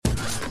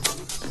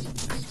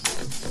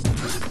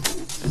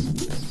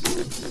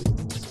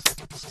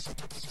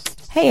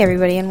Hey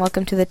everybody, and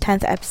welcome to the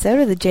 10th episode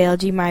of the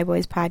JLG My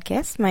Boys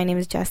podcast. My name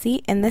is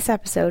Jesse, and this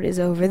episode is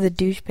over the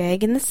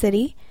douchebag in the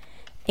city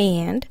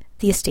and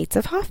the estates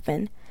of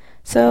Hoffman.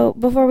 So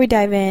before we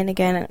dive in,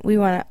 again, I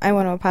want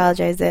to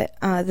apologize that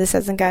this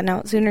hasn't gotten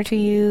out sooner to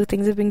you.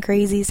 Things have been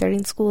crazy,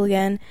 starting school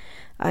again,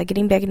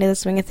 getting back into the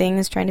swing of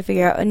things, trying to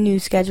figure out a new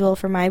schedule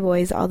for My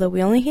Boys, although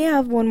we only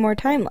have one more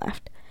time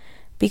left,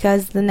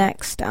 because the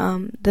next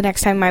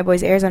time My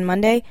Boys airs on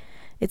Monday,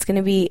 it's going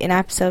to be an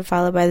episode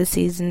followed by the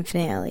season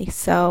finale.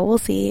 So we'll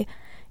see.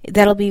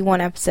 That'll be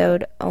one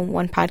episode,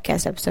 one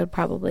podcast episode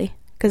probably,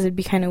 because it'd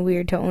be kind of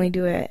weird to only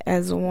do it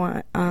as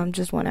one,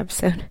 just one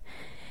episode.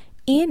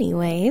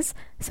 Anyways,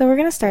 so we're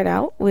going to start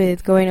out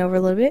with going over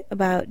a little bit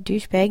about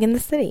Douchebag in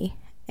the City.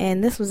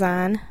 And this was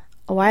on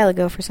a while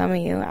ago for some of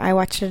you. I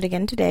watched it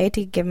again today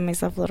to give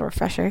myself a little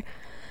refresher.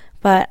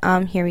 But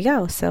here we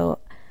go. So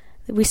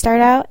we start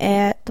out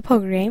at the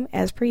poker game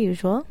as per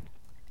usual.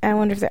 I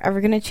wonder if they're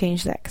ever going to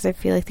change that, because I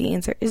feel like the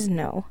answer is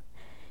no.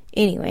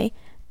 Anyway,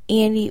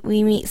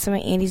 we meet some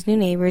of Andy's new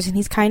neighbors, and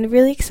he's kind of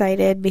really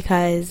excited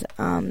because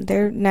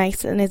they're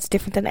nice, and it's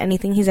different than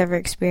anything he's ever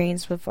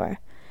experienced before.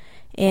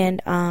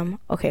 And,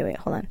 okay, wait,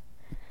 hold on.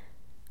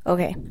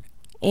 Okay,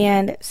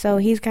 and so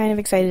he's kind of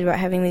excited about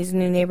having these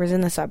new neighbors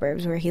in the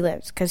suburbs where he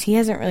lives, because he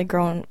hasn't really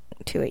grown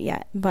to it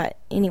yet. But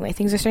anyway,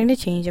 things are starting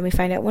to change, and we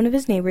find out one of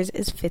his neighbors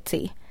is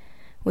Fitzy,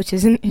 which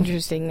is an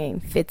interesting name,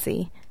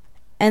 Fitzy.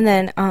 And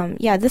then,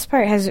 this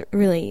part has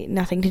really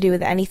nothing to do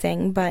with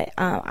anything, but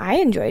I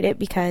enjoyed it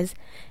because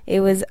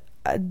it was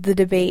the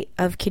debate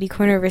of kitty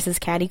corner versus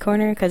catty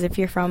corner, because if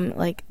you're from,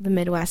 like, the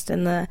Midwest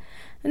and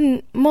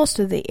most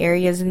of the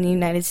areas in the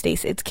United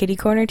States, it's kitty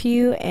corner to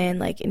you, and,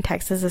 like, in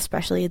Texas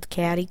especially, it's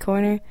catty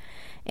corner,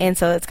 and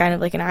so it's kind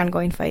of like an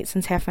ongoing fight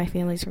since half my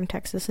family's from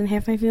Texas and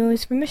half my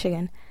family's from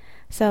Michigan.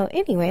 So,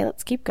 anyway,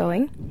 let's keep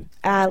going.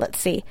 Let's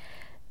see.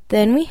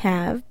 Then we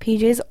have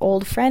PJ's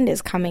old friend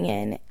is coming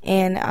in,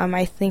 and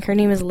I think her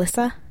name is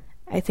Lissa.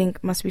 I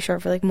think must be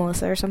short for like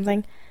Melissa or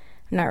something.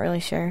 I'm not really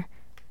sure.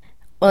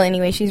 Well,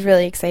 anyway, she's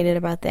really excited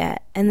about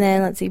that. And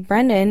then let's see,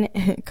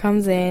 Brendan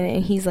comes in,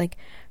 and he's like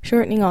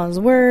shortening all his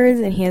words,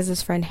 and he has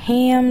his friend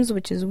Hams,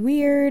 which is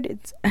weird.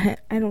 It's I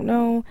don't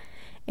know.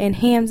 And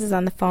Hams is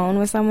on the phone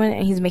with someone,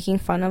 and he's making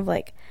fun of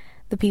like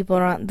the people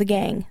around the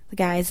gang, the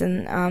guys,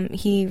 and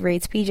he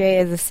rates PJ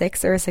as a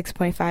 6 or a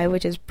 6.5,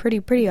 which is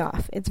pretty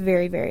off. It's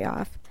very, very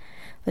off.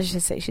 Let's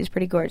just say she's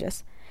pretty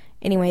gorgeous.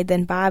 Anyway,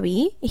 then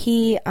Bobby,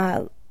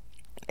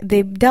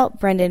 they dealt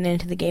Brendan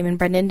into the game, and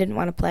Brendan didn't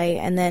want to play,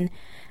 and then,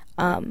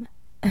 I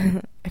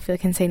feel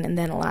like I'm saying and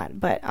then a lot,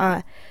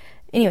 but,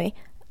 anyway,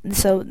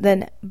 so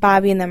then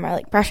Bobby and them are,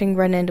 like, pressuring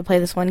Brendan to play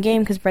this one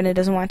game, because Brendan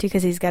doesn't want to,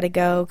 because he's got to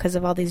go, because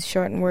of all these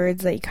shortened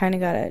words that you kind of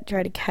got to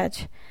try to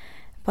catch.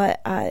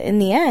 But in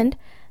the end,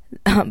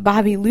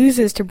 Bobby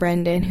loses to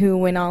Brendan, who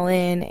went all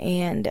in,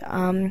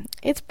 and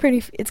it's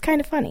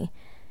kind of funny.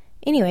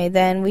 Anyway,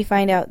 then we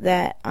find out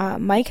that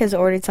Mike has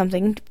ordered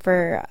something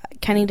for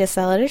Kenny to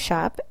sell at his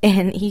shop,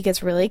 and he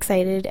gets really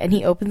excited, and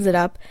he opens it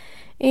up,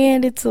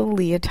 and it's a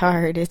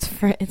leotard.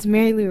 It's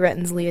Mary Lou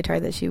Retton's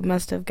leotard that she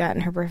must have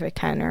gotten her perfect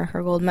 10 or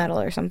her gold medal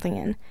or something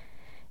in.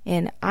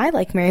 And I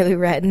like Mary Lou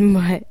Retton,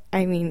 but,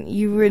 I mean,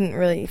 you wouldn't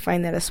really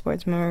find that at a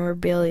sports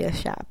memorabilia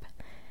shop.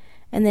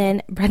 And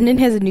then Brendan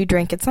has a new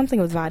drink. It's something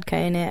with vodka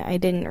in it. I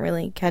didn't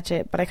really catch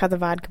it, but I caught the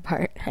vodka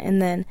part. And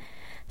then,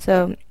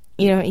 so,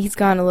 he's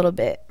gone a little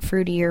bit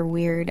fruity or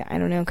weird. I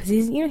don't know, because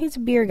he's a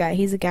beer guy.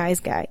 He's a guy's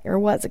guy, or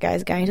was a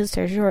guy's guy. He just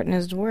started shortening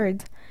his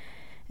words.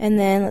 And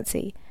then, let's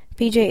see.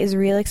 PJ is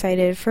real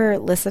excited for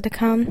Lissa to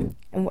come.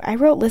 And I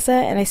wrote Lissa,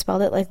 and I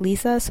spelled it like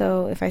Lisa,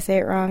 so if I say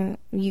it wrong,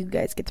 you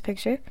guys get the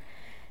picture.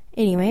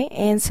 Anyway,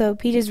 and so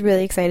PJ's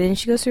really excited, and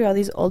she goes through all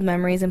these old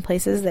memories and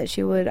places that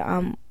she would,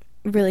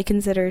 really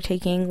consider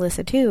taking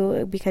Lissa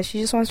to, because she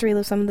just wants to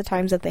relive some of the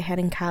times that they had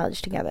in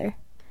college together.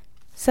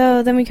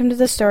 So then we come to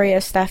the story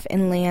of Steph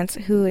and Lance,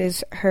 who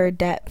is her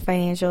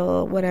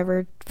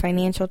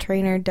financial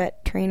trainer,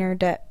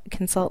 debt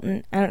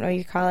consultant, I don't know what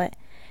you call it.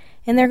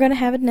 And they're going to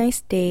have a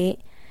nice date.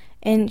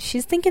 And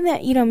she's thinking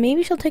that,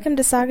 maybe she'll take him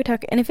to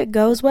Saugatuck, and if it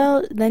goes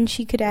well, then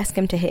she could ask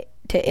him to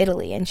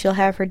Italy, and she'll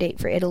have her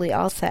date for Italy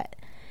all set.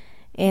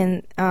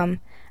 And,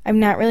 I'm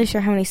not really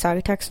sure how many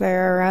Saugatucks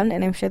there are around,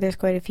 and I'm sure there's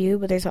quite a few,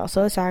 but there's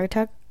also a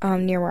Saugatuck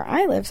near where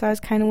I live, so I was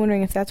kind of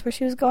wondering if that's where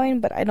she was going,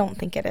 but I don't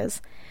think it is.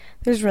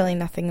 There's really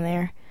nothing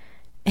there.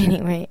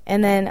 Anyway,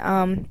 and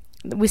then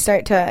we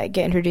start to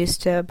get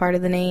introduced to part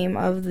of the name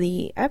of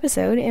the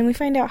episode, and we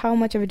find out how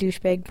much of a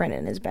douchebag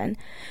Brendan has been,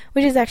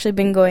 which has actually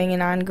been going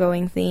an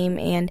ongoing theme,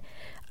 and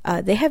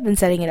they have been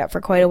setting it up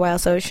for quite a while,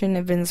 so it shouldn't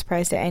have been a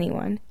surprise to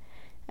anyone.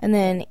 And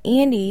then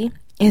Andy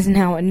is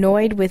now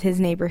annoyed with his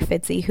neighbor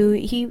Fitzy, who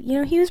he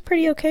was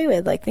pretty okay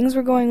with. Like, things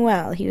were going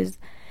well. He was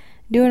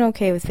doing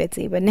okay with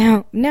Fitzy, but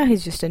now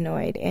he's just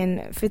annoyed. And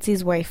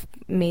Fitzy's wife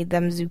made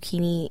them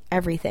zucchini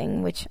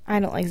everything, which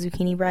I don't like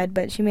zucchini bread,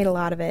 but she made a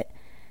lot of it.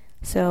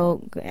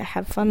 So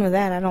have fun with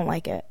that. I don't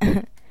like it.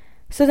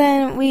 So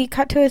then we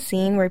cut to a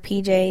scene where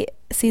PJ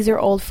sees her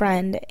old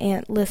friend,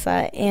 Aunt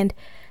Lissa, and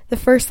the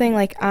first thing,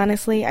 like,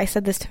 honestly, I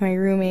said this to my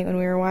roommate when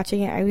we were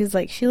watching it. I was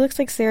like, she looks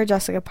like Sarah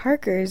Jessica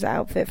Parker's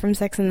outfit from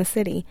Sex and the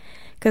City,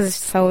 because it's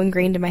so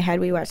ingrained in my head.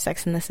 We watch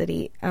Sex and the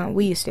City.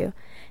 We used to.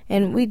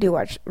 And we do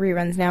watch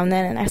reruns now and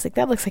then. And I was like,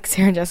 that looks like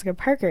Sarah Jessica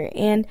Parker.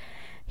 And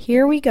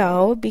here we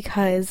go,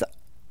 because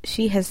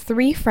she has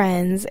 3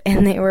 friends,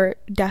 and they were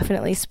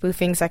definitely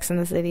spoofing Sex and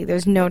the City.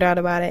 There's no doubt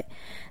about it.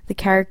 The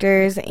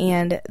characters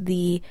and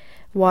the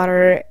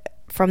water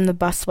from the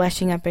bus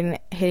splashing up and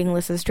hitting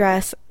Lissa's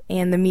dress,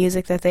 and the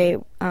music that they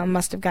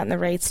must have gotten the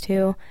rights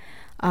to.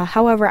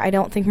 However, I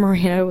don't think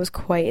Miranda was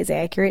quite as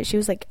accurate. She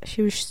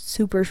was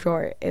super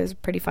short. It was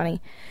pretty funny.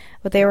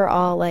 But they were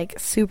all, like,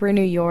 super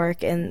New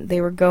York, and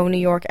they were go New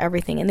York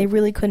everything, and they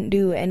really couldn't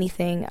do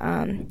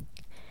anything.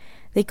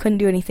 They couldn't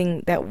do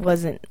anything that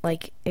wasn't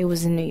like it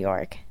was in New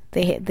York.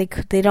 They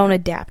don't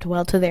adapt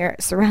well to their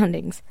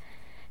surroundings.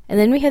 And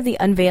then we had the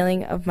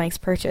unveiling of Mike's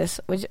purchase,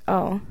 which,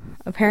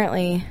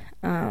 apparently,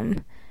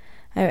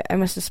 I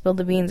must have spilled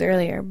the beans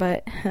earlier,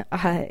 but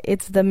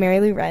it's the Mary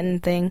Lou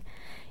Retton thing,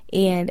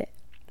 and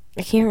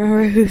I can't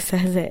remember who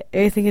says it.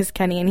 I think it's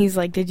Kenny, and he's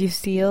like, did you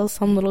steal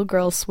some little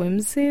girl's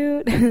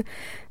swimsuit?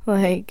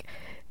 Like,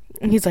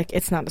 he's like,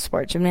 it's not a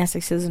sport.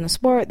 Gymnastics isn't a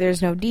sport.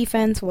 There's no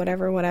defense,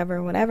 whatever.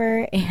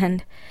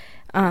 And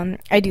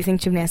I do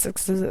think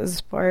gymnastics is a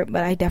sport,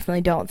 but I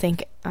definitely don't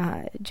think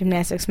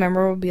gymnastics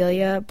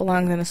memorabilia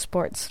belongs in a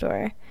sports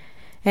store.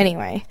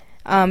 Anyway,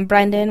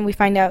 Brendan, we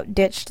find out,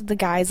 ditched the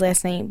guys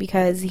last night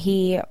because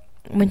he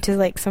went to,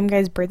 like, some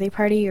guy's birthday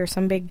party or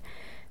some big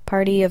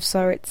party of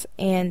sorts,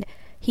 and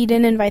he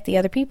didn't invite the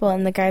other people,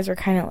 and the guys were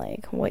kind of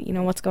like,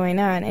 what's going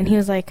on? And he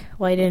was like,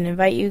 well, I didn't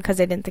invite you because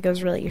I didn't think it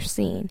was really your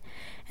scene.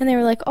 And they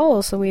were like,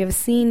 oh, so we have a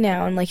scene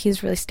now, and, like,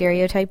 he's really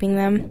stereotyping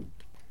them.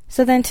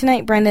 So then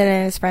tonight, Brendan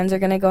and his friends are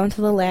going to go into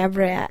the Lab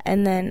Rat,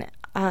 and then,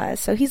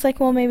 so he's like,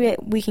 well, maybe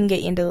we can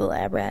get you into the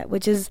Lab Rat,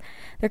 which is,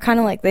 they're kind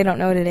of like, they don't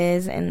know what it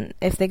is, and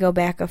if they go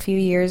back a few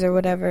years or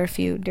whatever, a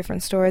few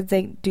different stores,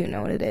 they do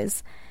know what it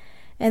is.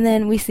 And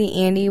then we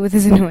see Andy with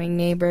his annoying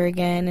neighbor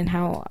again, and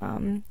how,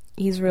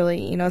 he's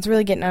really, it's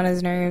really getting on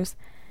his nerves.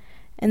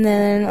 And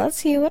then, let's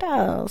see, what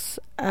else?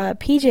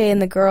 PJ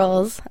and the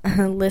girls,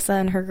 Lissa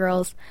and her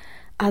girls,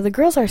 the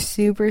girls are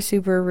super,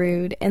 super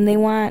rude, and they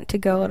want to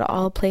go to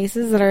all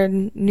places that are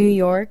New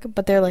York,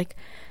 but they're, like,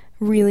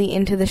 really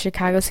into the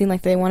Chicago scene.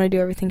 Like, they want to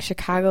do everything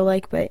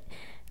Chicago-like, but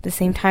at the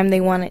same time,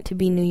 they want it to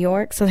be New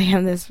York, so they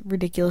have this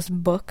ridiculous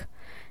book,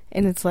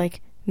 and it's,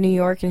 like, New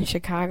York and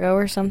Chicago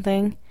or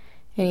something.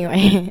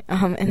 Anyway,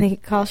 and they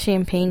call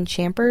champagne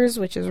champers,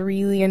 which is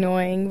really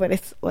annoying, but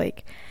it's,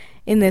 like,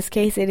 in this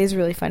case, it is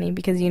really funny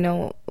because you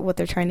know what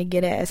they're trying to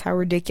get at is how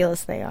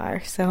ridiculous they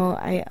are. So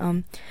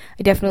I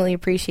definitely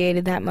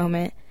appreciated that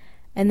moment.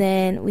 And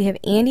then we have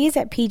Andy's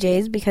at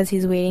PJ's because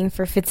he's waiting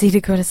for Fitzy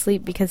to go to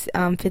sleep because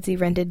Fitzy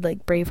rented,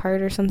 like,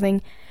 Braveheart or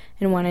something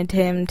and wanted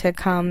him to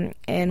come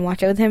and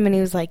watch it with him. And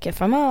he was like,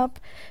 if I'm up,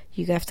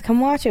 you have to come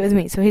watch it with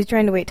me. So he's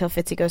trying to wait till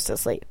Fitzy goes to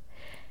sleep.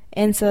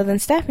 And so then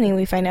Stephanie,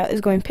 we find out,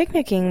 is going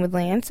picnicking with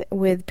Lance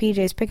with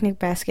PJ's picnic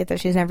basket that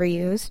she's never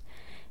used.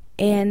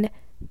 And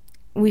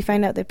we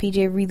find out that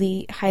PJ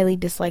really highly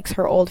dislikes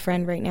her old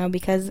friend right now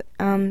because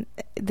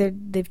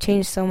they've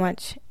changed so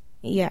much.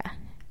 Yeah.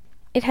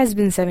 It has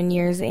been 7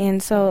 years,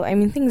 and so, I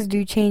mean, things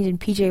do change, and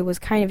PJ was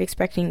kind of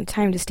expecting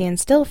time to stand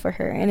still for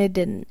her, and it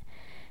didn't.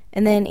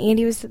 And then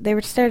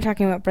they started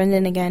talking about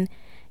Brendan again,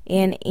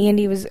 and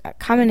Andy was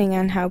commenting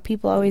on how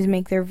people always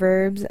make their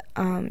verbs,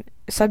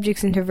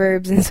 subjects into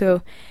verbs, and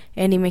so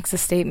Andy makes a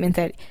statement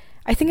that,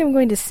 I think I'm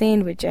going to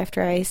sandwich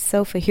after I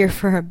sofa here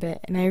for a bit,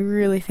 and I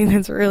really think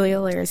that's really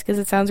hilarious, because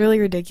it sounds really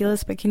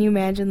ridiculous, but can you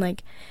imagine,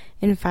 like,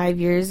 in 5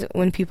 years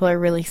when people are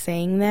really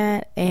saying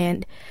that,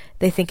 and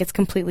they think it's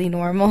completely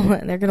normal,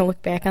 and they're going to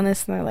look back on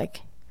this, and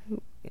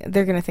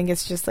they're going to think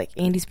it's just, like,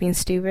 Andy's being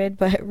stupid,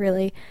 but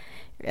really,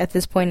 at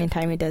this point in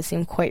time, it does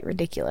seem quite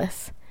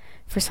ridiculous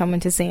for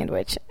someone to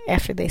sandwich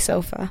after they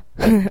sofa.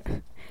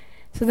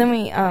 So then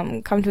we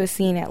come to a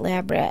scene at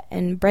Lab Rat,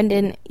 and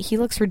Brendan, he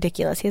looks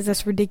ridiculous. He has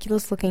this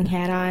ridiculous-looking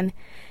hat on,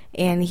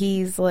 and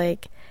he's a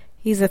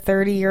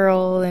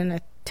 30-year-old in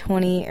a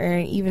 20 or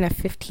even a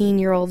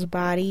 15-year-old's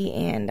body,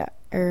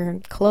 or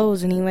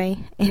clothes anyway,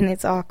 and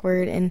it's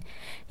awkward, and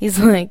he's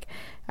like,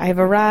 I've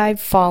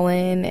arrived,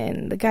 fallen,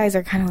 and the guys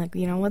are kind of like,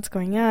 what's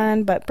going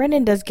on, but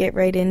Brendan does get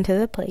right into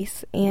the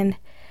place, and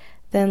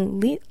then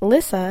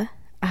Lissa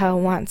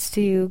wants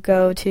to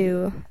go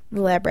to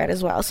the Lab Rat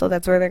as well, so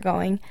that's where they're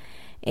going.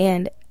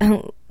 And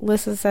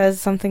Lissa says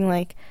something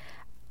like,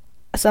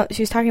 so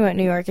she's talking about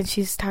New York, and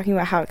she's talking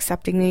about how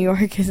accepting New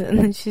York is, and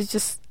then she's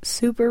just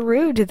super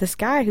rude to this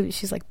guy who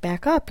she's like,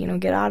 back up,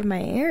 get out of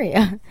my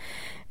area.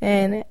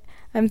 And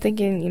I'm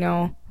thinking,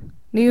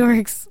 New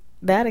York's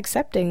that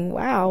accepting,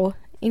 wow.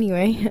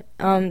 Anyway,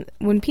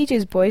 when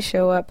PJ's boys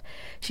show up,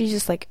 she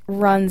just, like,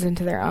 runs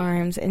into their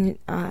arms, and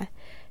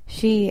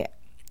she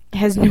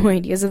has no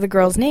ideas of the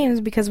girls' names,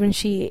 because when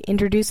she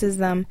introduces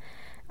the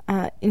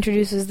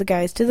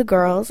guys to the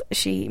girls,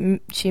 she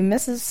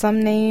misses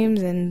some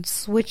names and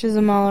switches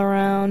them all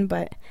around,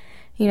 but,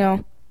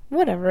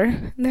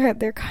 whatever.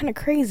 They're kind of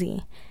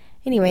crazy.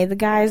 Anyway, the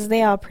guys,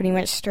 they all pretty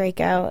much strike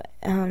out.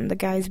 The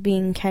guys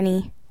being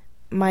Kenny,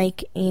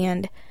 Mike,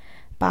 and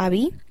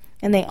Bobby.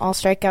 And they all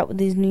strike out with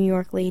these New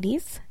York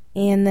ladies.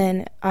 And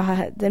then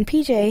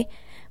PJ,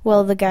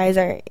 well, the guys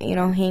are,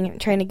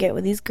 trying to get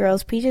with these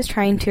girls. PJ's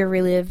trying to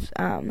relive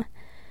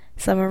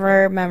some of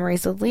her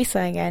memories with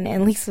Lisa again.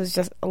 And Lisa's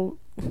just...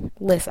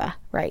 Lisa,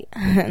 right.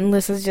 And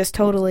Lisa's just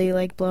totally,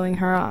 blowing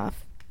her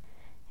off.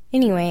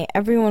 Anyway,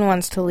 everyone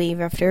wants to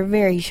leave after a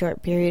very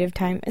short period of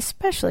time,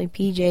 especially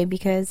PJ,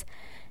 because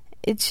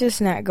it's just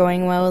not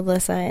going well with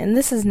Lissa, and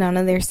this is none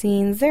of their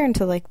scenes. They're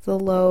into, the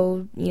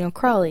low,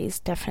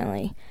 crawlies,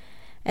 definitely.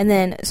 And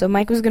then, so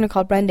Mike was going to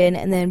call Brendan,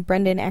 and then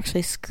Brendan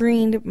actually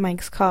screened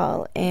Mike's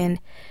call, and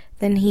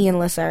then he and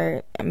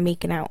Lissa are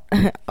making out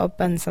up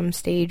on some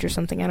stage or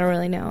something, I don't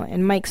really know,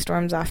 and Mike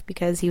storms off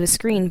because he was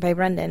screened by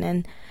Brendan,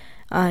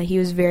 and he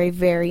was very,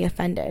 very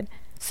offended.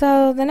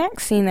 So the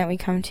next scene that we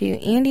come to,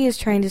 Andy is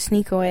trying to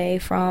sneak away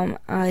from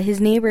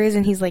his neighbors,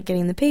 and he's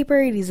getting the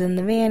paper, he's in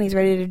the van, he's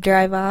ready to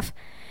drive off,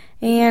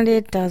 and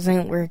it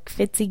doesn't work.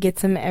 Fitzy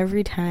gets him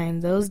every time,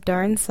 those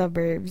darn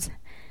suburbs.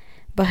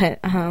 But,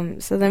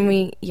 so then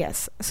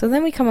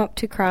we come up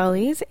to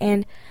Crowley's,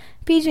 and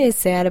PJ is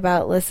sad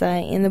about Lissa,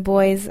 and the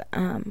boys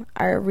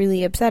are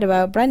really upset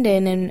about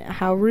Brendan and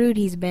how rude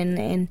he's been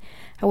and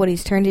what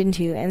he's turned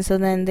into, and so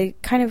then they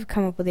kind of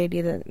come up with the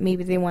idea that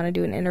maybe they want to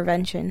do an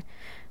intervention,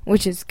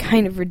 which is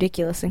kind of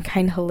ridiculous and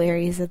kind of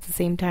hilarious at the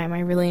same time. I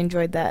really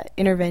enjoyed that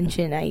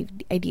intervention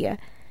idea.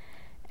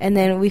 And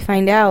then we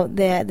find out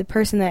that the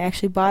person that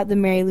actually bought the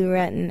Mary Lou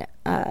Retton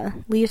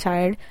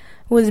leotard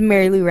was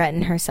Mary Lou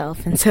Retton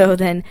herself. And so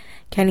then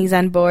Kenny's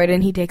on board,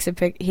 and he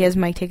has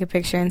Mike take a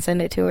picture and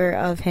send it to her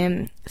of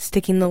him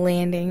sticking the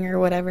landing or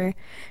whatever.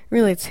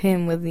 Really, it's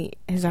him with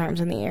his arms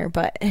in the air.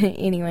 But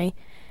anyway,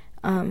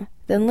 then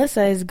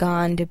Lissa is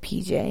gone to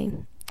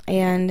PJ.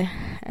 And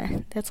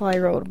that's all I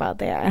wrote about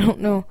that. I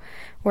don't know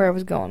where I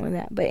was going with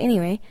that. But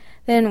anyway,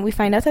 then we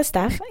find out that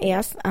Stephanie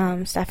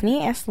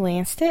asked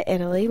Lance to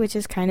Italy, which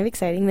is kind of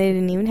exciting. They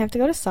didn't even have to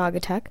go to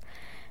Saugatuck.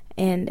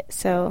 And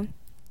so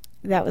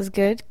that was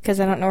good, because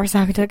I don't know where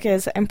Saugatuck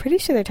is. I'm pretty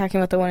sure they're talking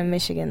about the one in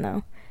Michigan,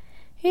 though.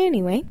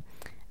 Anyway,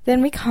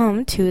 then we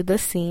come to the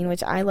scene,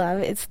 which I love.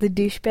 It's the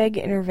douchebag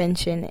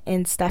intervention,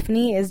 and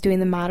Stephanie is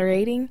doing the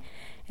moderating,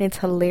 and it's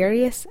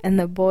hilarious. And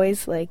the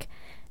boys,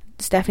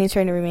 Stephanie's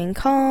trying to remain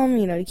calm,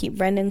 to keep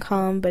Brendan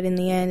calm, but in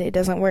the end it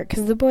doesn't work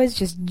because the boys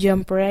just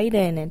jump right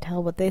in and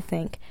tell what they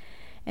think.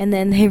 And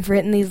then they've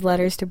written these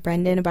letters to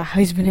Brendan about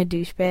how he's been a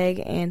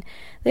douchebag, and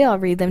they all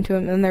read them to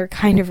him, and they're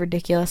kind of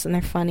ridiculous, and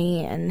they're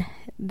funny, and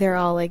they're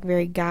all,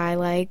 very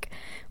guy-like,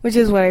 which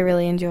is what I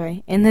really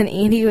enjoy. And then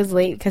Andy was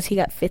late because he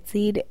got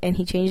fitzied, and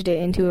he changed it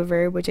into a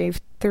verb, which I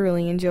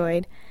thoroughly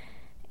enjoyed.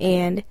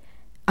 And,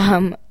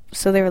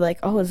 so they were like,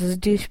 oh, this is a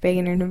douchebag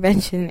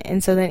intervention.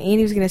 And so then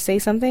Andy was going to say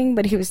something,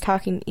 but he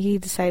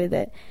decided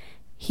that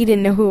he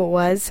didn't know who it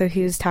was, so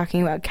he was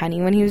talking about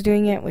Kenny when he was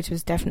doing it, which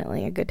was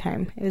definitely a good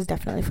time. It was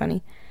definitely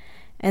funny.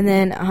 And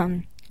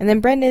then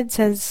Brendan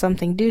says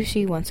something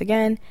douchey once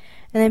again,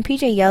 and then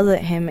PJ yells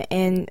at him,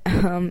 and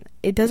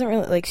it doesn't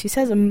really, she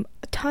says a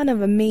ton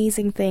of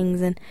amazing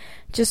things, and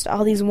just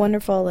all these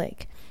wonderful,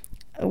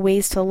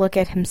 ways to look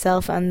at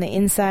himself on the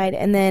inside.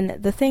 And then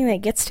the thing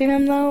that gets to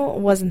him, though,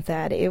 wasn't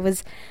that. It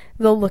was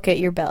the look at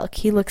your belt.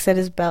 He looks at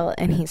his belt,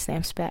 and he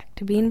snaps back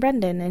to being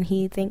Brendan, and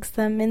he thanks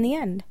them in the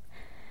end.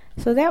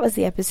 So that was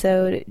the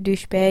episode,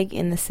 Douchebag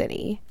in the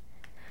City.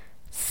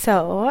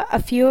 So,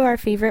 a few of our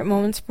favorite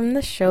moments from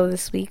the show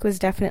this week was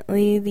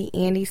definitely the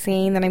Andy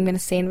saying that I'm going to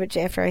sandwich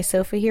after I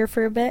sofa here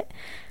for a bit.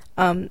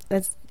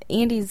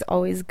 Andy's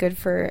always good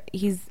for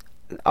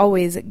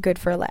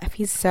a laugh.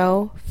 He's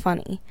so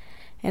funny,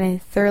 and I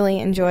thoroughly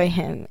enjoy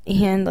him.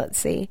 And let's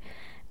see.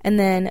 And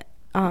then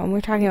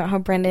we're talking about how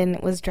Brendan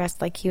was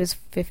dressed like he was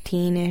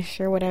 15-ish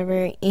or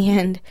whatever.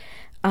 And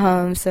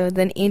so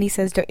then Andy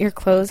says, don't your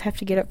clothes have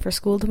to get up for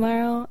school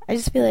tomorrow? I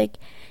just feel like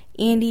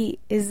Andy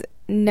is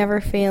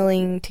never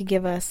failing to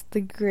give us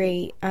the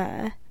great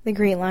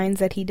lines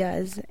that he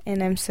does.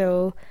 And I'm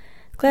so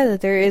glad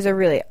that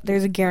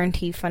there's a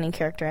guaranteed funny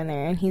character in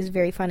there, and he's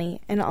very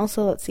funny. And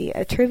also, let's see,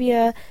 a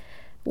trivia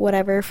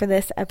whatever for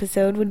this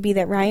episode would be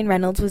that Ryan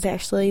Reynolds was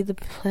actually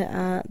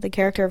the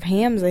character of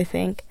Hams, I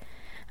think.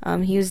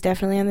 He was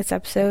definitely on this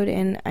episode,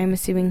 and I'm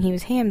assuming he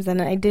was Hams,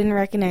 and I didn't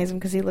recognize him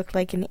because he looked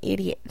like an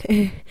idiot.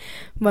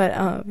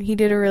 But he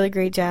did a really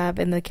great job,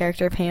 and the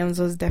character of Hams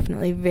was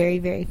definitely very,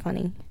 very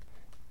funny.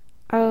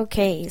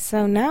 Okay,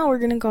 so now we're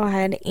going to go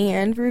ahead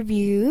and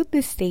review the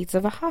Estates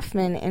of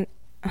Hoffman, and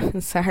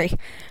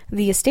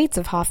the Estates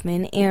of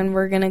Hoffman, and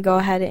we're going to go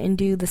ahead and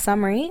do the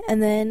summary,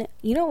 and then,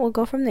 we'll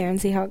go from there and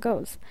see how it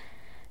goes.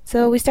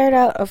 So we start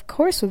out, of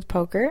course, with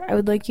poker. I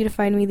would like you to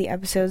find me the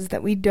episodes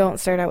that we don't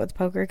start out with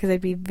poker, because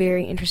I'd be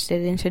very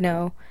interested in to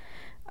know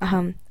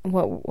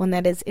what one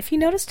that is. If you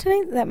notice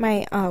tonight that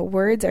my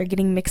words are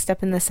getting mixed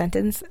up in the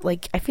sentence,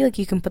 I feel like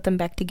you can put them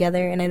back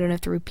together, and I don't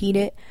have to repeat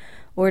it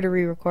or to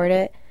re-record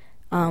it.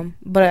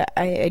 But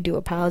I do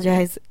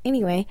apologize.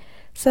 Anyway,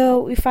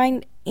 so we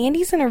find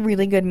Andy's in a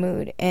really good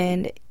mood,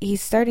 and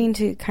he's starting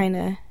to kind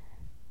of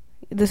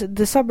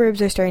the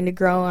suburbs are starting to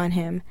grow on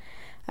him.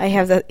 I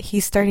have that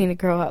he's starting to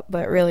grow up,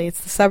 but really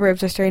it's the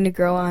suburbs are starting to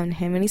grow on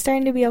him, and he's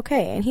starting to be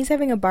okay. And he's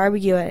having a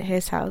barbecue at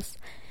his house.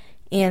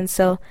 And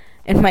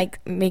Mike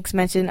makes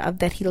mention of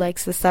that he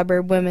likes the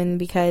suburb women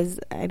because,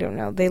 I don't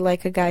know, they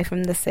like a guy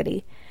from the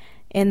city.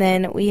 And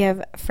then we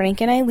have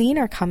Frank and Eileen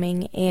are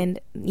coming, and,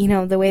 you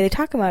know, the way they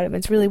talk about him,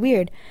 it's really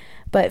weird.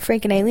 But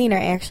Frank and Eileen are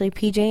actually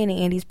PJ and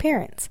Andy's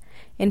parents.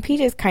 And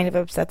PJ's kind of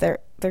upset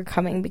they're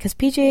coming because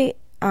PJ,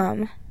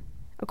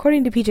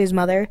 according to PJ's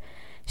mother,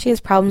 she has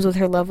problems with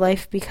her love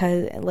life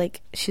because,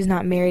 like, she's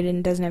not married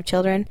and doesn't have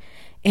children.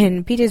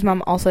 And PJ's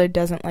mom also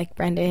doesn't like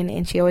Brendan,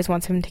 and she always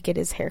wants him to get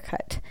his hair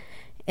cut.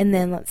 And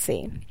then, let's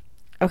see.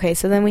 Okay,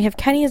 so then we have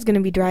Kenny is going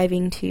to be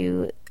driving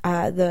to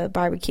the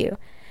barbecue.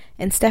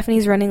 And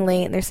Stephanie's running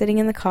late, and they're sitting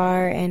in the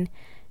car, and,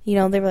 you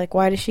know, they were like,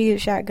 why does she get a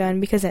shotgun?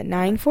 Because at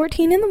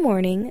 9:14 in the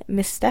morning,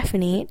 Miss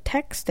Stephanie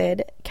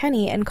texted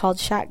Kenny and called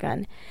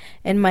shotgun.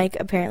 And Mike,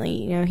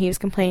 apparently, you know, he was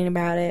complaining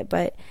about it,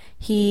 but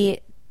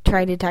he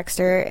tried to text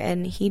her,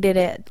 and he did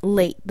it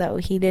late, though.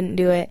 He didn't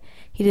do it.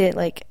 He did it,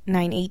 like,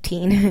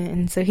 9:18,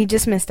 and so he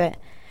just missed it.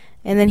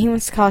 And then he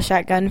wants to call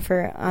shotgun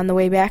for on the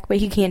way back, but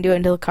he can't do it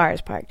until the car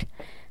is parked.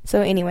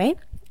 So anyway,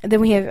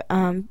 then we have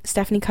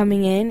Stephanie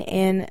coming in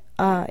and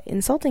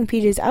insulting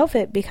PJ's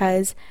outfit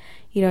because,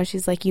 you know,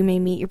 she's like, you may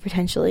meet your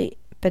potential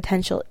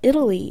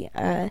Italy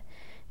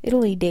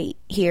date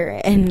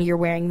here, and you're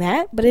wearing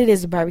that, but it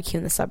is a barbecue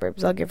in the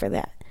suburbs. I'll give her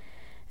that.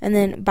 And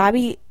then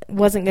Bobby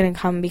wasn't going to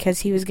come because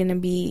he was going to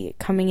be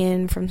coming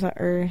in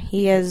or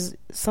he has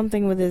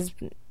something with his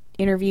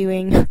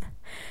interviewing,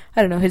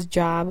 I don't know, his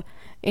job.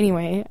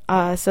 Anyway,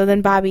 so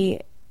then Bobby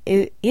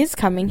is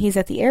coming. He's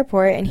at the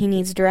airport, and he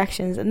needs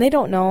directions, and they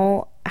don't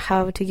know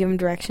how to give him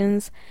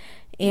directions,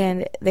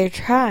 and they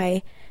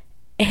try,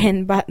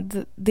 but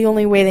the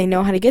only way they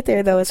know how to get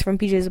there, though, is from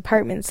PJ's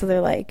apartment. So they're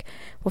like,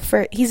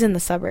 well, he's in the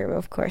suburb,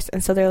 of course,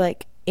 and so they're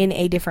like in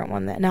a different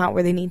one, not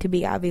where they need to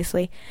be,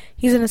 obviously.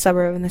 He's in a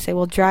suburb, and they say,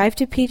 well, drive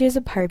to PJ's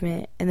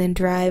apartment, and then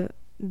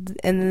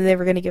then they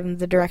were going to give him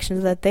the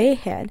directions that they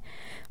had.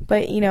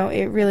 But, you know,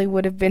 it really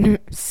would have been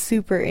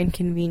super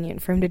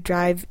inconvenient for him to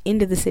drive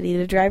into the city,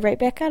 to drive right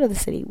back out of the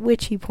city,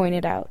 which he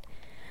pointed out.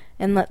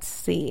 And let's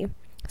see.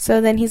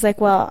 So then he's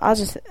like, well, I'll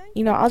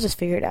just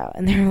figure it out.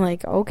 And they're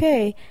like,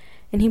 okay.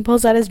 And he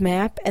pulls out his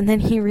map, and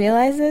then he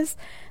realizes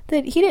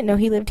that he didn't know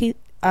he lived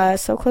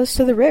so close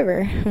to the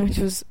river, which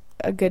was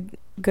a good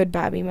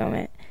Bobby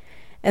moment.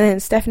 And then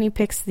Stephanie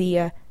picks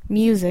the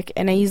music,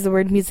 and I use the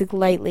word music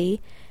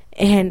lightly,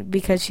 and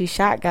because she's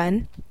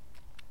shotgun.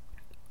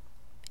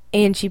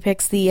 And she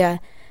picks the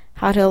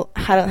how to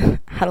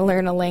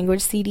learn a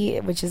language CD,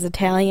 which is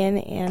Italian,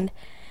 and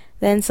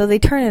then so they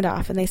turn it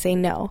off and they say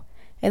no.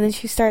 And then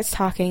she starts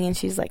talking, and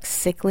she's like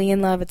sickly in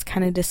love. It's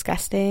kind of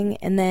disgusting.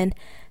 And then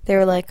they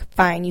were like,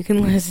 fine, you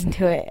can listen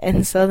to it.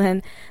 And so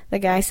then the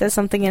guy says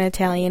something in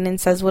Italian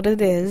and says what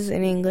it is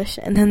in English,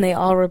 and then they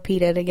all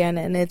repeat it again,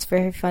 and it's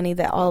very funny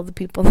that all the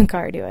people in the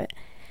car do it.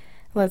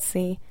 Let's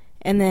see.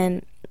 And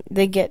then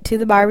they get to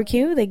the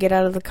barbecue, they get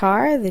out of the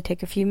car, they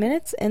take a few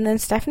minutes, and then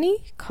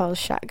Stephanie calls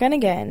shotgun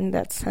again.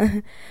 That's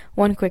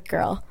one quick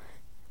girl.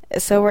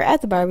 So we're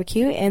at the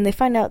barbecue, and they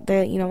find out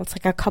that, you know, it's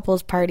like a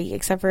couple's party,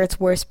 except for it's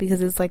worse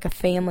because it's like a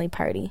family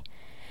party.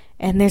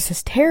 And there's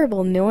this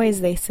terrible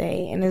noise, they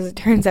say, and as it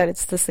turns out,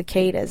 it's the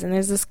cicadas. And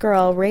there's this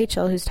girl,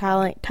 Rachel, who's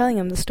telling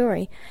them the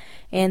story,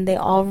 and they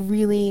all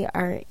really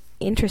are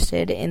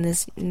interested in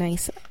this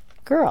nice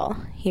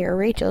girl here,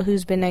 Rachel,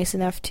 who's been nice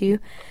enough to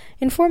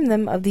inform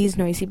them of these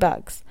noisy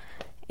bugs.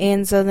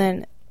 And so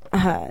then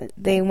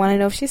they want to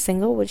know if she's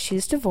single, which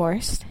she's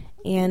divorced,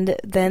 and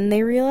then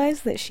they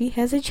realize that she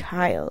has a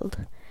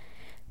child.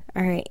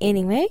 Alright,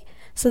 anyway,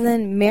 so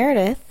then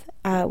Meredith,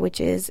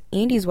 which is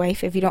Andy's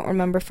wife, if you don't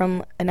remember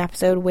from an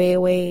episode way,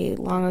 way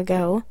long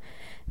ago,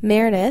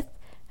 Meredith,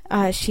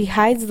 she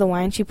hides the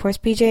wine. She pours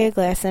PJ a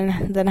glass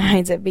and then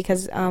hides it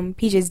because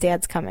PJ's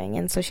dad's coming,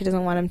 and so she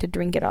doesn't want him to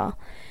drink it all.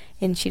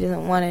 And she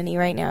doesn't want any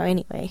right now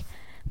anyway.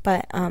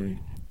 But, and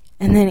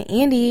then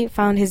Andy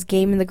found his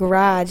game in the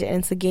garage, and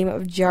it's a game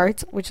of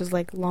jarts, which is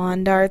like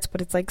lawn darts, but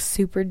it's like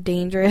super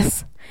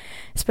dangerous,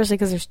 especially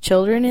because there's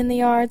children in the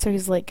yard, so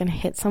he's like going to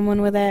hit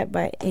someone with it.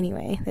 But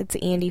anyway, that's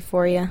Andy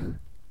for you.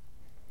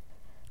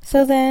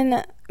 So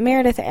then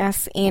Meredith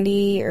asks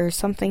Andy, or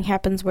something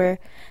happens where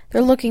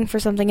they're looking for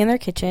something in their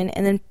kitchen,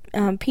 and then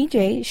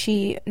PJ,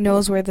 she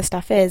knows where the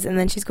stuff is, and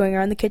then she's going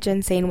around the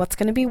kitchen saying what's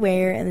going to be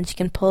where, and then she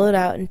can pull it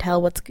out and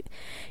tell what's,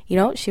 you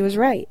know, she was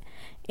right.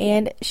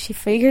 And she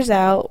figures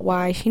out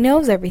why she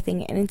knows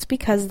everything, and it's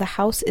because the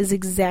house is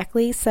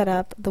exactly set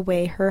up the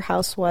way her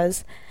house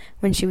was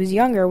when she was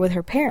younger with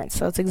her parents,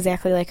 so it's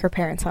exactly like her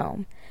parents'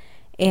 home.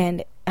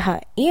 And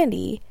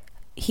Andy,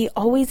 he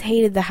always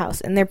hated the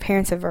house, and their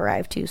parents have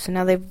arrived too, so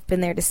now they've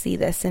been there to see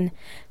this and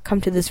come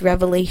to this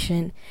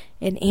revelation.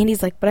 And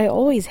Andy's like, but I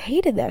always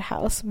hated that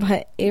house,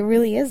 but it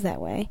really is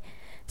that way.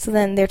 So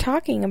then they're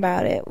talking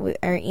about it, or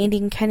Andy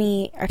and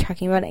Kenny are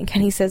talking about it, and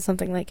Kenny says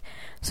something like,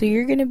 so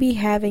you're going to be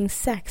having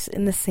sex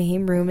in the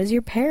same room as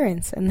your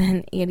parents? And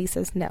then Andy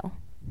says, no,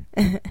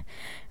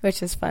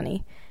 which is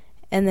funny.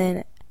 And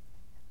then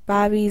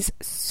Bobby's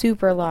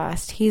super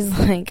lost. He's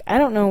like, I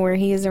don't know where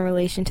he is in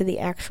relation to the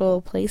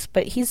actual place,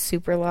 but he's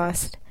super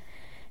lost.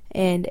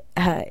 And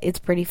it's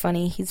pretty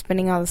funny. He's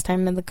spending all this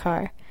time in the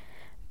car.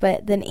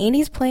 But then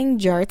Andy's playing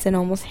jarts and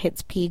almost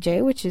hits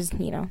PJ, which is,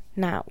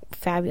 not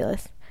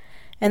fabulous.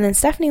 And then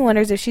Stephanie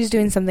wonders if she's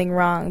doing something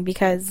wrong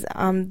because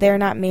they're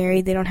not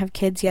married, they don't have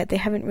kids yet, they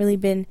haven't really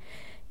been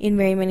in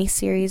very many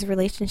serious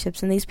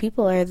relationships, and these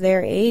people are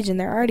their age and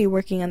they're already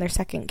working on their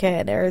second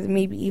kid, or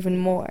maybe even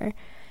more.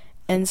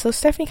 And so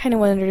Stephanie kind of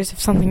wonders if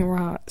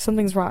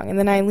something's wrong. And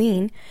then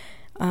Eileen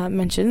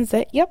mentions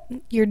that, yep,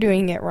 you're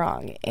doing it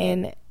wrong.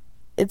 And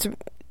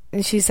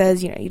she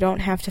says, you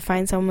don't have to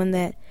find someone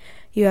that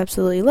you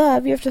absolutely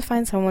love, you have to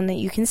find someone that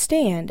you can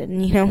stand,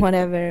 and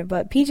whatever.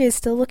 But PJ is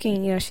still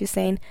looking, she's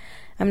saying,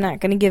 I'm not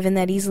going to give in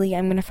that easily,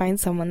 I'm going to find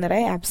someone that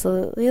I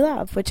absolutely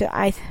love, which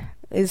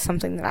is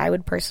something that I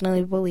would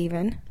personally believe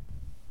in.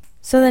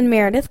 So then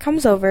Meredith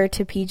comes over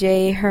to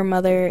PJ, her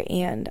mother,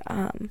 and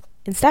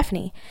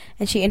Stephanie,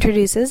 and she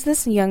introduces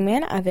this young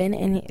man, Evan,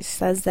 and he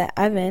says that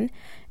Evan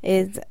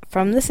is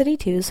from the city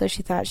too, so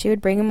she thought she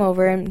would bring him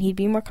over and he'd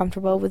be more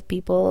comfortable with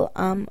people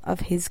of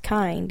his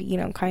kind,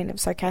 kind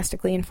of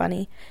sarcastically and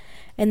funny.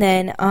 And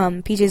then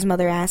PJ's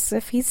mother asks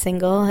if he's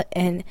single,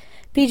 and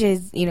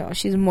PJ's,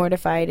 she's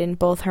mortified, and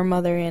both her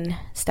mother and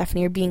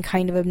Stephanie are being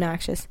kind of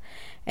obnoxious.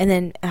 And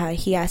then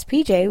he asks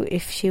PJ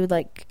if she would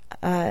like,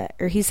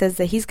 or he says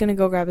that he's going to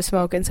go grab a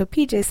smoke, and so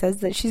PJ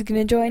says that she's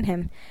going to join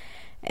him.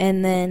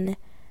 And then,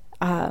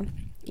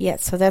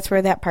 so that's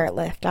where that part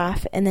left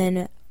off. And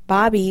then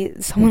Bobby,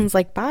 someone's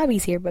like,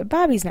 Bobby's here, but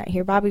Bobby's not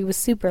here. Bobby was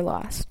super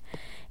lost.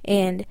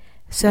 And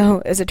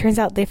so, as it turns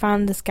out, they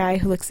found this guy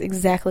who looks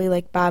exactly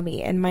like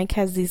Bobby, and Mike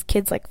has these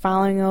kids, like,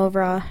 following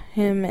over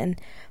him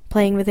and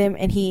playing with him,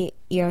 and he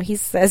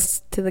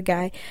says to the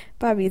guy,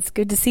 Bobby, it's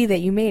good to see that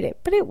you made it,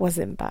 but it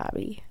wasn't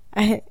Bobby.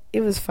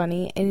 It was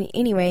funny. And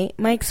anyway,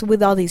 Mike's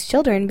with all these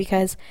children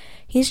because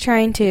he's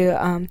trying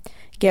to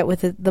get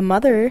with the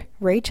mother,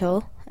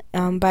 Rachel,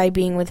 by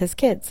being with his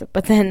kids.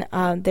 But then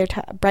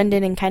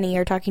Brendan and Kenny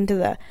are talking to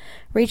the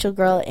Rachel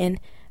girl, and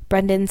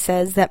Brendan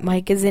says that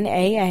Mike is in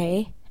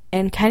AA,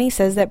 and Kenny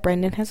says that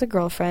Brendan has a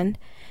girlfriend,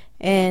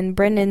 and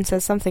Brendan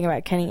says something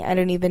about Kenny, I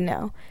don't even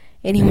know.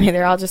 Anyway,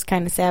 they're all just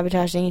kind of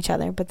sabotaging each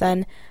other. But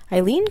then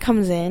Eileen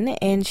comes in,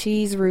 and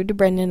she's rude to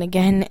Brendan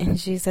again, and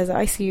she says,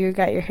 I see you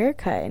got your hair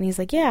cut. And he's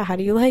like, yeah, how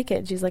do you like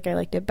it? She's like, I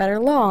liked it better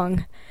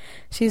long.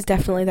 She's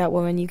definitely that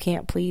woman you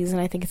can't please, and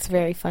I think it's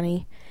very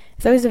funny.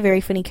 It's always a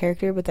very funny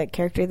character, but that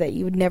character that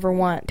you would never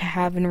want to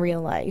have in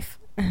real life.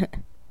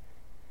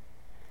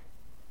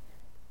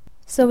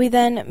 So we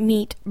then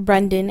meet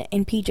Brendan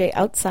and PJ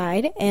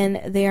outside, and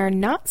they are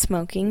not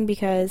smoking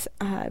because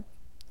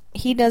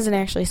he doesn't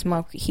actually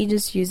smoke. He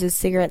just uses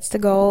cigarettes to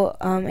go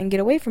and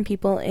get away from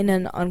people in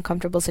an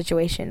uncomfortable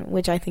situation,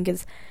 which I think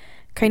is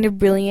kind of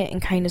brilliant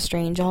and kind of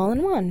strange all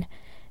in one.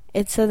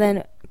 So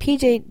then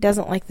PJ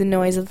doesn't like the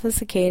noise of the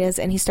cicadas,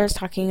 and he starts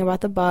talking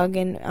about the bug,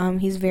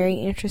 and he's very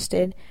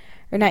interested,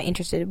 or not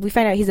interested. We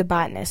find out he's a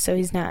botanist, so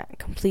he's not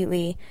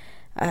completely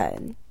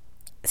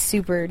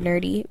super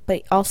nerdy,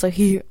 but also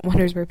he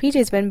wonders where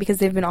PJ's been because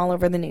they've been all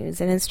over the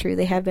news, and it's true,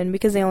 they have been,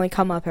 because they only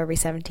come up every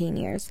 17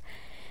 years.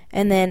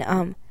 And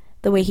then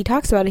the way he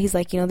talks about it, he's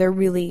like, they're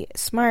really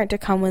smart to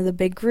come with a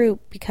big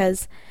group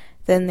because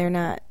then they're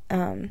not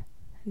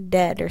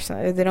dead or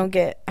something, or they don't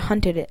get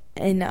hunted.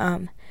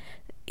 And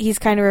he's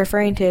kind of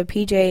referring to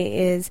PJ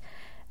is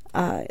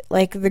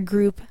like the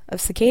group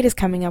of cicadas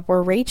coming up,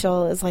 where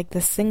Rachel is like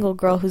the single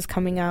girl who's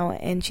coming out,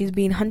 and she's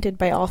being hunted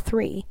by all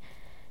three.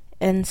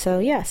 And so,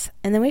 yes.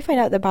 And then we find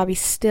out that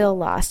Bobby's still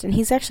lost, and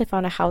he's actually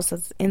found a house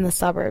that's in the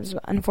suburbs.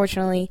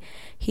 Unfortunately,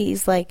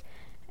 he's like,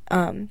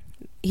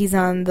 he's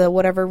on the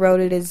whatever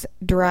road it is,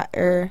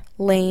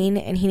 lane,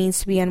 and he needs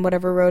to be on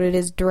whatever road it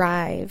is,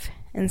 drive.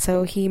 And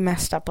so he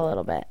messed up a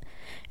little bit.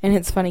 And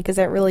it's funny because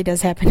that really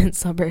does happen in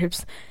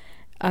suburbs.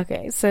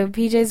 Okay, so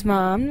PJ's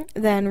mom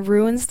then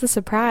ruins the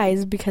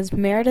surprise because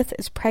Meredith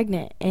is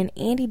pregnant, and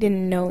Andy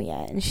didn't know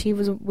yet, and she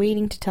was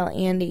waiting to tell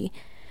Andy.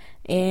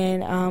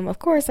 And, of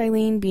course,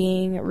 Eileen,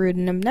 being rude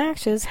and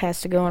obnoxious,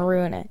 has to go and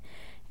ruin it.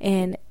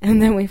 And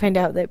then we find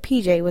out that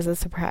PJ was a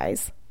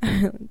surprise.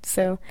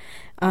 So,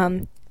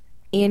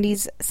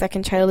 Andy's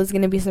second child is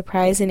going to be a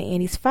surprise, and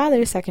Andy's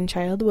father's second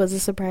child was a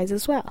surprise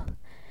as well.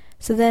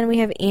 So then we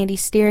have Andy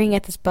staring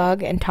at this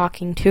bug and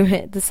talking to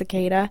it, the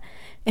cicada,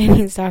 and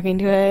he's talking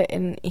to it,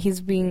 and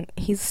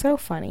he's so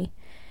funny.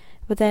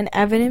 But then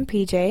Evan and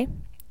PJ,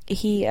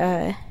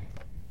 I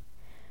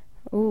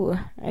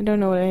don't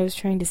know what I was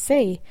trying to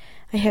say.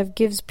 I have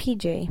gives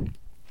PJ.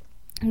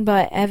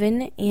 But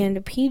Evan and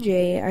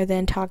PJ are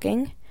then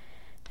talking,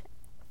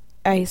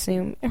 I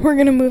assume. We're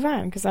going to move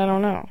on, because I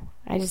don't know.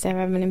 I just have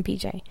Evan and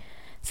PJ.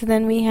 So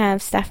then we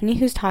have Stephanie,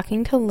 who's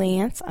talking to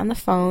Lance on the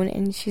phone,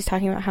 and she's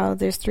talking about how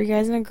there's 3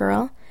 guys and a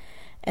girl.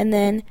 And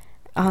then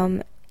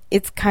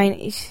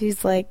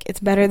she's like, it's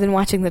better than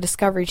watching the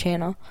Discovery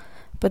Channel.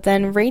 But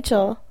then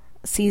Rachel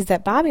sees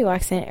that Bobby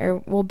walks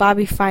in,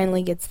 Bobby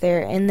finally gets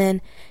there, and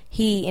then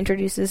he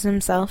introduces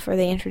himself, or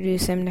they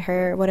introduce him to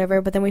her, or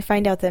whatever, but then we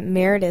find out that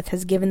Meredith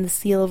has given the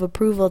seal of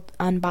approval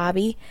on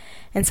Bobby,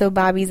 and so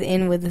Bobby's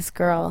in with this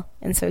girl,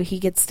 and so he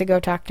gets to go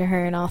talk to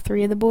her, and all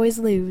three of the boys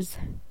lose.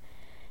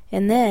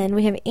 And then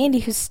we have Andy,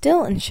 who's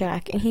still in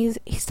shock, and he's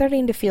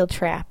starting to feel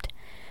trapped,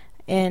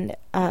 and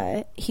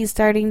he's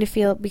starting to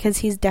feel, because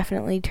he's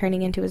definitely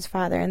turning into his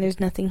father, and there's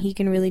nothing he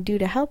can really do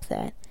to help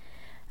that.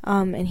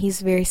 And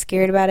he's very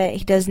scared about it.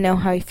 He doesn't know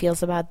how he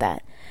feels about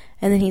that.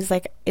 And then he's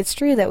like, it's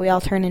true that we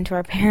all turn into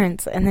our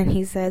parents. And then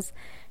he says,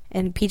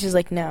 and Peach is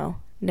like, no,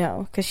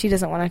 because she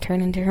doesn't want to turn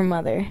into her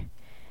mother.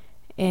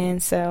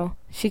 And so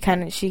she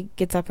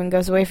gets up and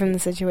goes away from the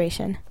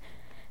situation.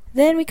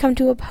 Then we come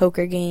to a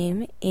poker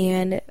game,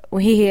 and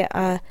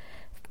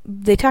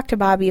they talk to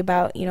Bobby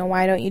about,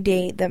 why don't you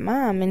date that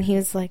mom? And he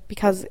was like,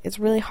 because it's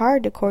really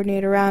hard to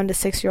coordinate around a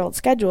 6-year-old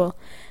schedule,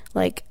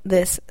 like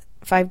this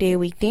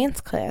 5-day-a-week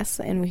dance class.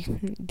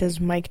 And does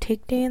Mike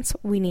take dance?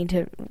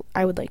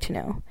 I would like to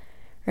know.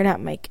 Or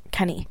not Mike,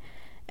 Kenny.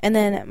 And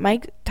then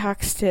Mike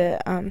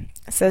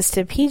says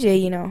to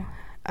PJ,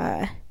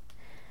 I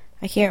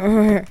can't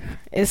remember,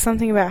 it's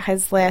something about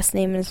his last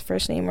name and his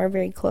first name are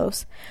very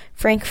close.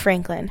 Frank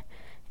Franklin.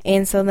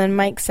 And so then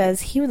Mike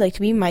says he would like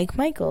to be Mike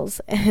Michaels.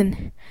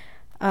 And,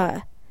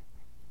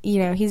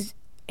 he's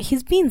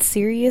being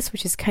serious,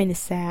 which is kind of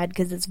sad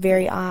because it's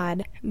very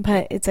odd,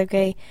 but it's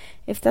okay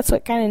if that's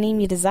what kind of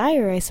name you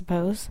desire, I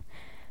suppose.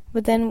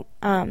 But then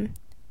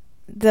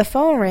the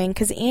phone rang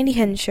because Andy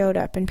hadn't showed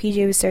up, and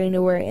PJ was starting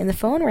to worry, and the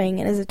phone rang,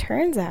 and as it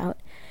turns out,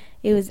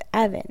 it was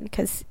Evan,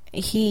 because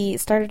he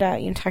started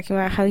out talking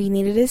about how he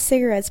needed his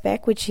cigarettes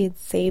back, which he had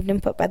saved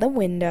and put by the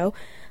window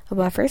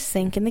above her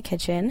sink in the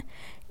kitchen,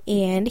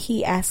 and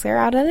he asked her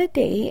out on a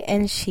date,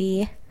 and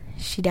she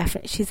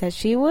said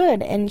she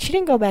would, and she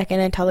didn't go back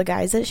in and tell the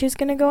guys that she was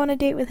going to go on a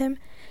date with him,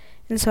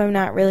 and so I'm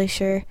not really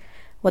sure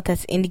what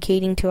that's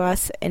indicating to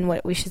us and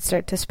what we should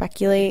start to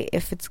speculate,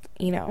 if it's,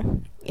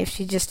 if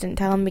she just didn't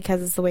tell him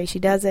because it's the way she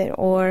does it,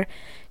 or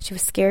she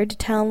was scared to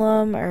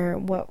tell him, or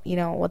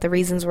what the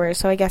reasons were.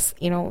 So I guess,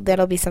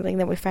 that'll be something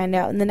that we find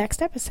out in the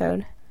next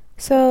episode.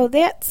 So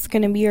that's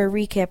going to be our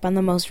recap on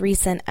the most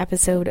recent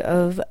episode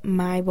of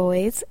My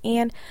Boys,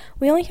 and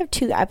we only have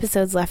 2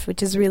 episodes left,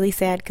 which is really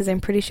sad because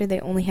I'm pretty sure they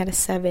only had a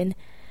 7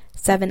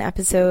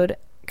 episode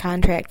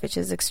contract, which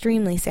is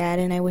extremely sad,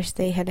 and I wish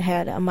they had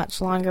a much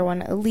longer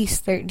one, at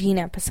least 13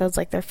 episodes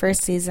like their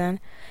first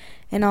season.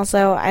 And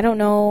also, I don't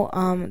know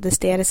the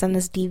status on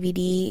this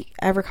DVD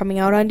ever coming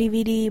out on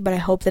DVD, but I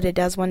hope that it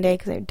does one day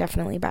because I would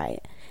definitely buy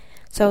it.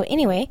 So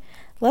anyway,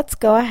 let's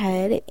go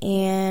ahead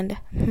and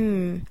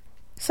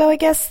So I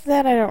guess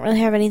that I don't really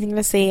have anything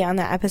to say on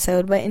that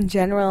episode, but in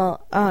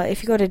general,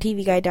 if you go to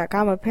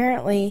tvguide.com,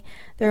 apparently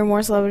there are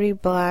more celebrity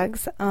blog,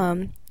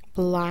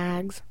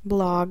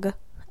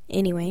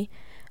 anyway,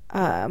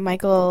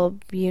 Michael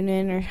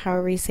Bunin, or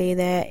however you say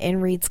that,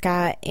 and Reed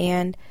Scott,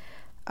 and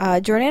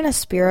Jordana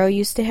Spiro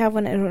used to have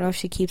one. I don't know if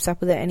she keeps up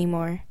with it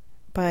anymore,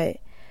 but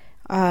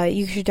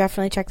you should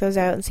definitely check those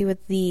out and see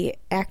what the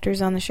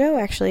actors on the show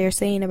actually are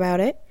saying about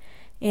it,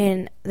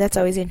 and that's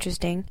always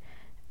interesting,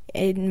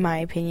 in my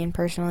opinion,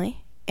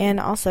 personally. And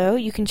also,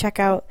 you can check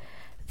out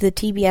the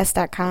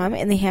tbs.com,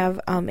 and they have,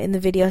 in the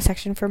video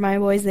section for My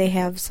Boys, they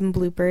have some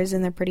bloopers,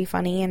 and they're pretty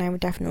funny, and I would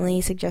definitely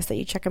suggest that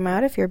you check them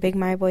out if you're a big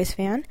My Boys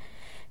fan,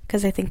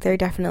 because I think they're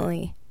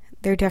definitely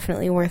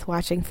worth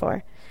watching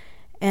for.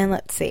 And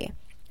let's see.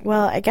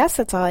 Well, I guess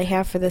that's all I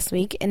have for this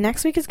week, and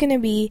next week is going to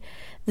be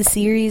the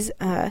season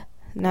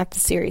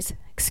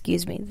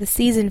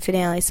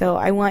finale, so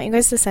I want you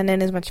guys to send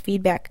in as much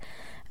feedback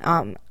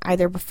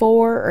either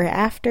before or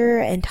after,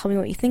 and tell me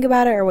what you think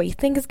about it, or what you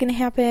think is going to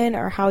happen,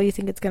 or how you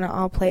think it's going to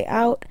all play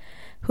out,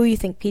 who you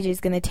think PJ is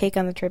going to take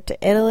on the trip to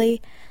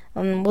Italy.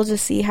 We'll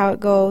just see how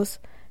it goes,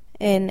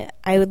 and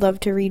I would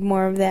love to read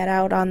more of that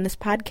out on this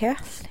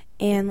podcast.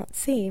 And let's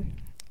see,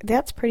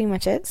 that's pretty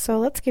much it. So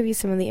let's give you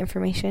some of the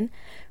information.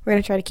 We're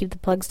going to try to keep the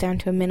plugs down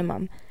to a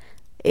minimum.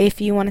 If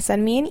you want to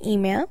send me an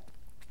email,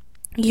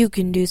 you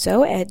can do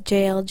so at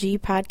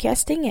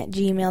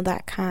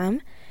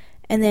jlgpodcasting@gmail.com,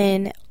 and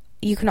then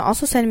you can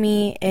also send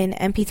me an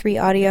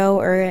MP3 audio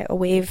or a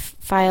WAV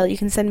file. You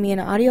can send me an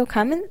audio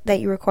comment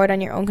that you record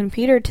on your own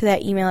computer to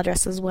that email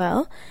address as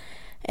well.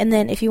 And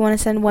then if you want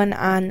to send one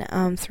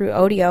on through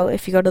audio,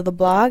 if you go to the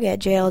blog at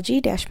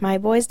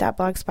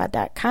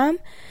jlg-myboys.blogspot.com,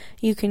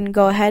 you can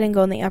go ahead and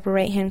go in the upper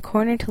right-hand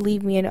corner to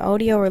leave me an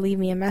audio or leave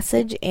me a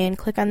message, and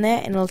click on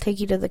that, and it'll take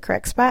you to the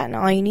correct spot, and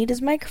all you need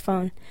is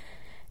microphone.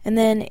 And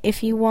then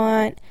if you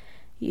want...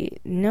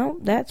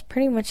 that's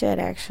pretty much it,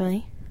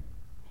 actually.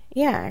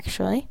 Yeah,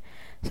 actually.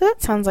 So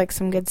that sounds like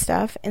some good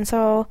stuff. And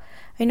so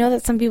I know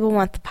that some people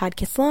want the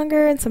podcast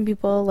longer, and some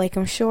people like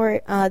them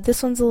short.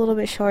 This one's a little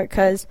bit short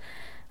because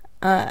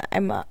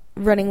I'm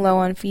running low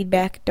on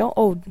feedback.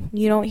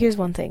 Here's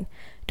one thing.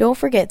 Don't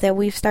forget that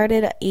we've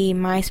started a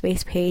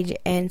MySpace page,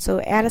 and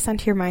so add us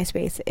onto your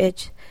MySpace.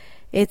 It's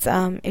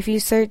if you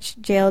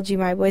search JLG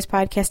My Boys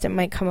Podcast, it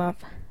might come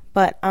up,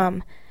 but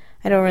I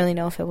don't really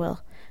know if it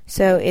will.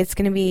 So it's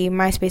going to be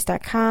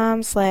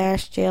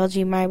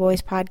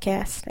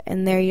myspace.com/JLGMyBoysPodcast,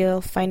 and there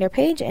you'll find our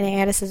page and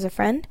add us as a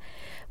friend.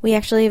 We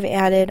actually have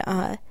added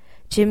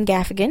Jim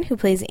Gaffigan, who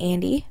plays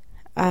Andy,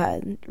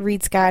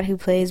 Reed Scott, who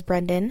plays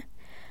Brendan,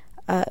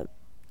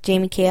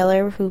 Jamie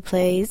Kaler, who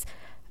plays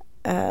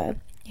not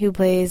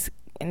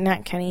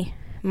Kenny,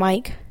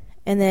 Mike,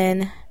 and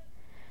then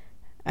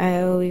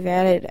we've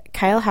added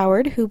Kyle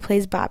Howard, who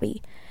plays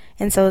Bobby.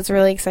 And so it's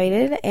really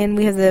excited, and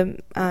we have the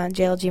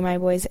JLG My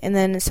Boys, and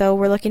then so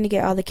we're looking to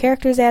get all the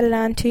characters added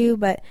on too,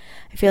 but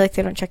I feel like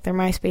they don't check their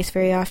MySpace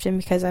very often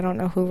because I don't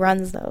know who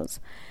runs those.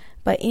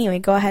 But anyway,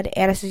 go ahead,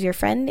 add us as your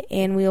friend,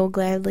 and we will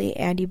gladly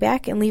add you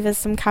back, and leave us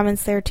some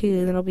comments there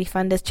too. It'll be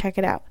fun to check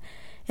it out.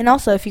 And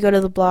also, if you go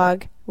to the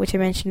blog, which I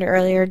mentioned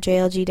earlier,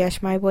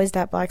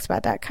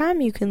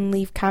 jlg-myboys.blogspot.com, you can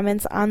leave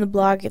comments on the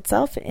blog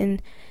itself, in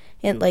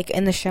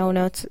the show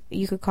notes,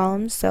 you could call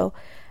them. So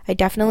I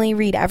definitely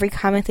read every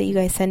comment that you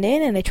guys send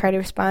in, and I try to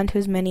respond to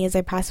as many as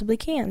I possibly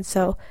can.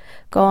 So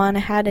go on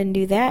ahead and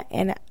do that.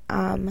 And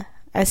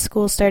as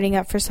school's starting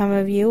up for some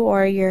of you,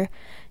 or you're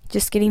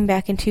just getting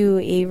back into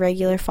a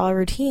regular fall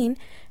routine,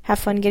 have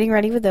fun getting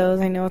ready with those.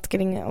 I know it's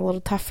getting a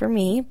little tough for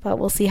me, but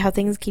we'll see how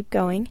things keep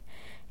going.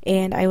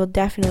 And I will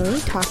definitely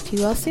talk to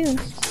you all soon.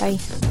 Bye.